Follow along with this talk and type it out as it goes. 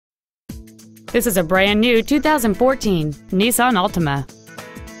This is a brand new 2014 Nissan Altima.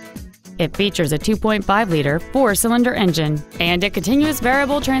 It features a 2.5-liter four-cylinder engine and a continuous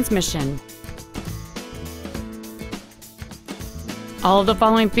variable transmission. All of the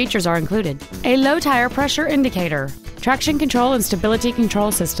following features are included: a low tire pressure indicator, traction control and stability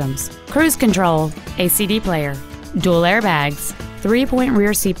control systems, cruise control, a CD player, dual airbags, 3-point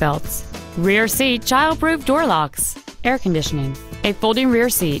rear seat belts, rear seat child-proof door locks, air conditioning, a folding rear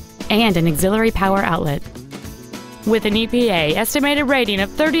seat, and an auxiliary power outlet. With an EPA estimated rating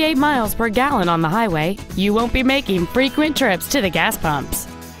of 38 miles per gallon on the highway, you won't be making frequent trips to the gas pumps.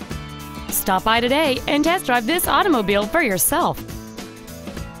 Stop by today and test drive this automobile for yourself.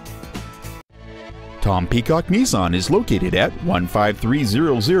 Tom Peacock Nissan is located at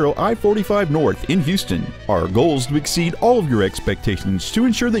 15300 I-45 North in Houston. Our goal is to exceed all of your expectations to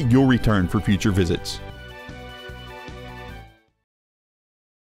ensure that you'll return for future visits.